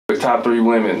Top 3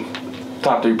 women.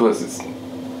 Top 3 pussies.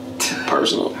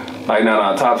 Personal. Like,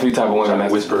 no, top 3 type of women.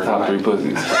 That's whisper. Top 3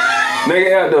 pussies.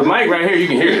 Nigga, the mic right here, you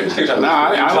can hear it.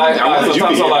 Nah,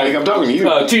 I'm talking to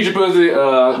you. Teacher pussy.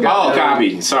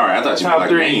 Copy. Sorry, I thought you meant like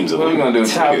 3 names. What are we gonna do?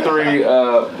 Top 3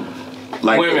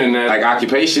 like women that, like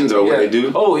occupations or what they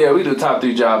do? Oh yeah, we do top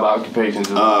 3 job occupations.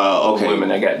 Okay. Women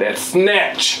that got that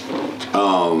snatch.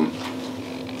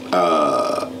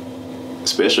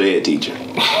 Special ed teacher.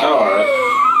 Alright.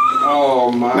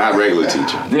 Oh my. Not regular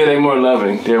teacher. Yeah, they more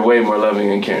loving. They're way more loving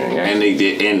and caring.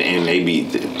 Actually. And they be.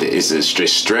 It's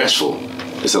stressful.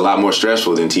 It's a lot more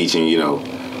stressful than teaching. You know,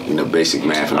 basic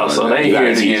math and all that. So they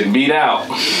here to get beat out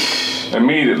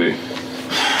immediately.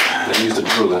 They used to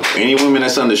drooling. Any woman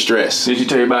that's under stress. Did she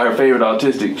tell you about her favorite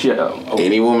autistic child?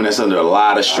 Any woman that's under a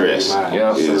lot of stress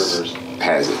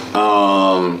has it.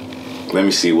 Let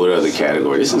me see what other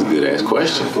category. This is a good ass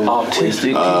question. Autistic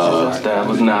teachers. I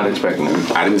was not expecting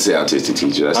that. I didn't say autistic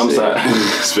teachers. I said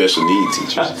special need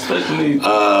teachers. Special needs.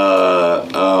 I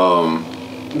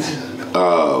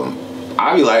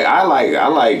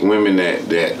like women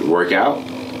that work out.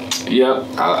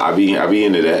 Yep. I be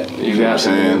into that. You know what I'm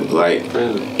saying? Like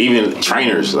even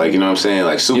trainers, like you know what I'm saying?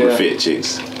 Like super fit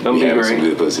chicks. Don't be great. Some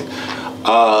good pussy.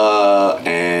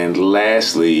 And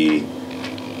lastly,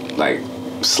 like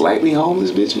slightly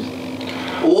homeless bitches.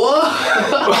 What?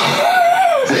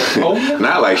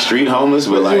 Not like street homeless,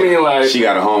 but like she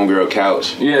got a homegirl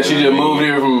couch. Yeah, she just moved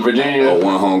here from Virginia. Or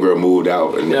one homegirl moved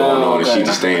out and going on, and she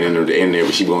just staying in there,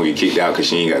 but she won't get kicked out because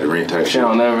she ain't got the rent type. She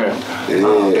don't never. Yeah.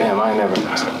 Oh damn, I ain't never.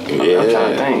 Yeah, I'm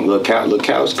trying to think. Little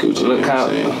couch coochie. Little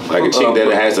couch. Like a chick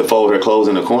that has to fold her clothes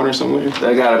in the corner somewhere.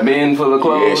 They got a bin full of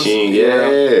clothes. Yeah, she ain't. Yeah,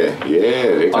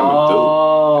 they coming through.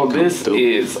 Oh, this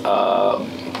is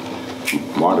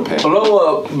Marta Pat.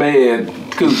 blow up bed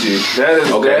coochie.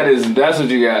 That's what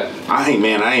you got. I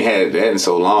ain't had that in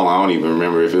so long. I don't even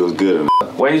remember if it was good or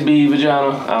not. Waist bead vagina.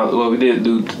 Well, we did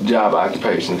do job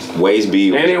occupations. Waist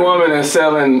bead. Any woman that's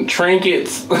selling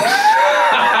trinkets.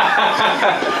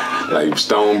 Like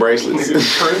stone bracelets.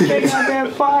 They got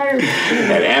that fire.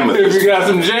 At Amethyst. If you got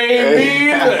some jade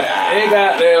beads, they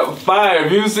got that fire.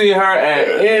 If you see her at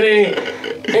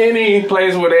any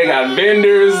place where they got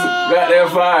vendors, got that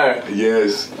fire.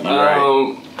 Yes, you're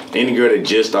right. Any girl that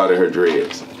just started her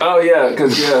dreads. Oh yeah,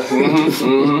 cause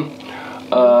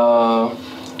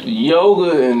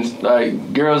yoga and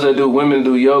like girls that do women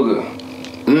do yoga.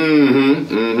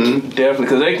 Definitely,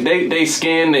 cause they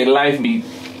skin, they life be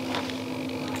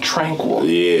tranquil.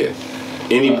 Yeah.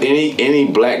 Any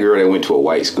black girl that went to a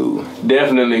white school.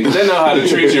 Definitely, cause they know how to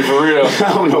treat you for real.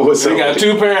 I don't know what's up. They got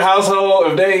 2-parent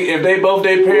household. If they both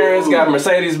their parents got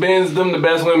Mercedes Benz, them the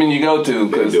best women you go to.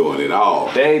 They doing it all.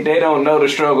 They don't know the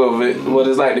struggle of it, what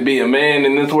it's like to be a man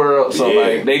in this world. So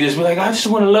like they just be like, I just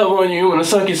want to love on you, want to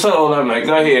suck your soul. I'm like,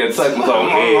 go ahead, suck my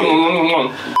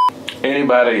soul.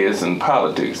 Anybody is in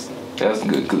politics, that's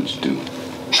good coochie too.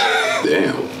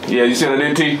 Damn. Yeah, you see what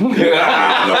I did, T? I don't know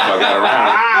if I got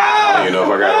around.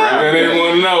 I didn't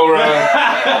want to know, right?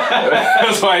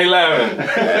 That's why he laughing.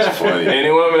 That's funny. Any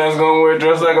woman that's gonna wear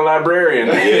dress like a librarian.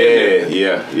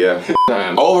 Yeah.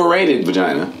 Overrated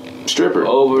vagina. Stripper.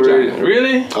 Overrated. Vagina.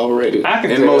 Really? Overrated. I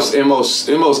can in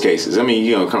most cases. I mean,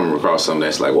 you know, come across something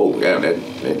that's like, whoa, yeah, that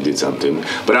did something to me.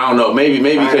 But I don't know. Maybe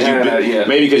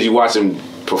because you watch them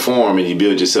perform and you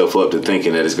build yourself up to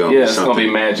thinking that it's gonna be something. It's gonna be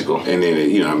magical. And then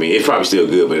you know, what I mean, it's probably still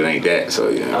good, but it ain't that. So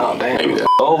yeah. Oh damn. Maybe that.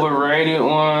 Overrated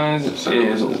ones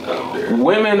is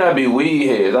women that be weed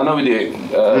heads. I know we did,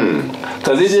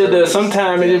 cause it just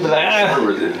sometimes it just be like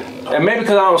and maybe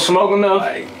cause I don't smoke enough.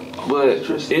 But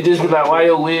it just be like, why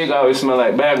your wig always smell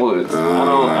like backwoods?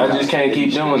 I just can't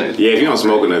keep doing it. Yeah, if you don't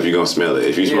smoke enough, you're gonna smell it.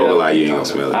 If you smoke a lot, you ain't gonna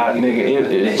smell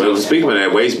it. But speaking of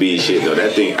that waist bead shit though, I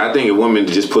think a woman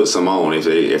just put some on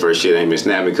if her shit ain't been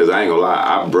snapping. Because I ain't gonna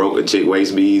lie, I broke a chick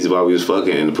waist beads while we was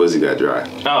fucking and the pussy got dry.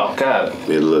 Oh god.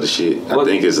 Middle of the shit. I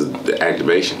think it's the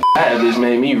activation. That bitch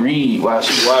made me read while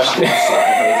she watched it.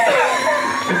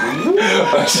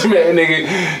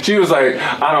 She was like,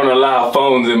 I don't allow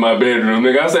phones in my bedroom,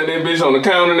 nigga. I sat that bitch on the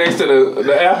counter next to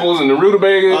the apples and the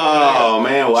rutabaga. Oh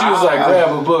man, wow. She was like, grab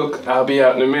a book, I'll be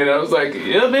out in a minute. I was like,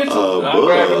 yeah, bitch. I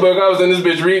grabbed the book. I was in this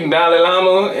bitch reading Dalai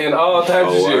Lama and all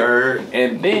types of shit.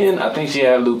 And then I think she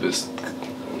had lupus.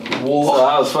 Whoa. So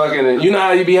I was fucking, you know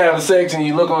how you be having sex and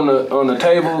you look on the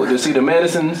table to see the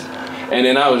medicines? And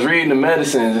then I was reading the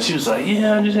medicines and she was like,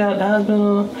 yeah, I just got the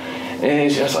hospital.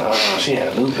 And she was like, oh, she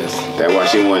had lupus. That's why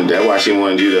she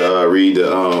wanted you to read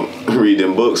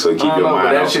them books, so keep your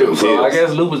mind off them pills. So I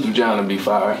guess lupus vagina be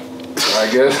fire. So I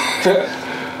guess.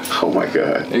 Oh my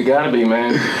God. It gotta be,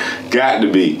 man. Got to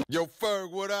be. Yo,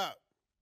 FURG, what up?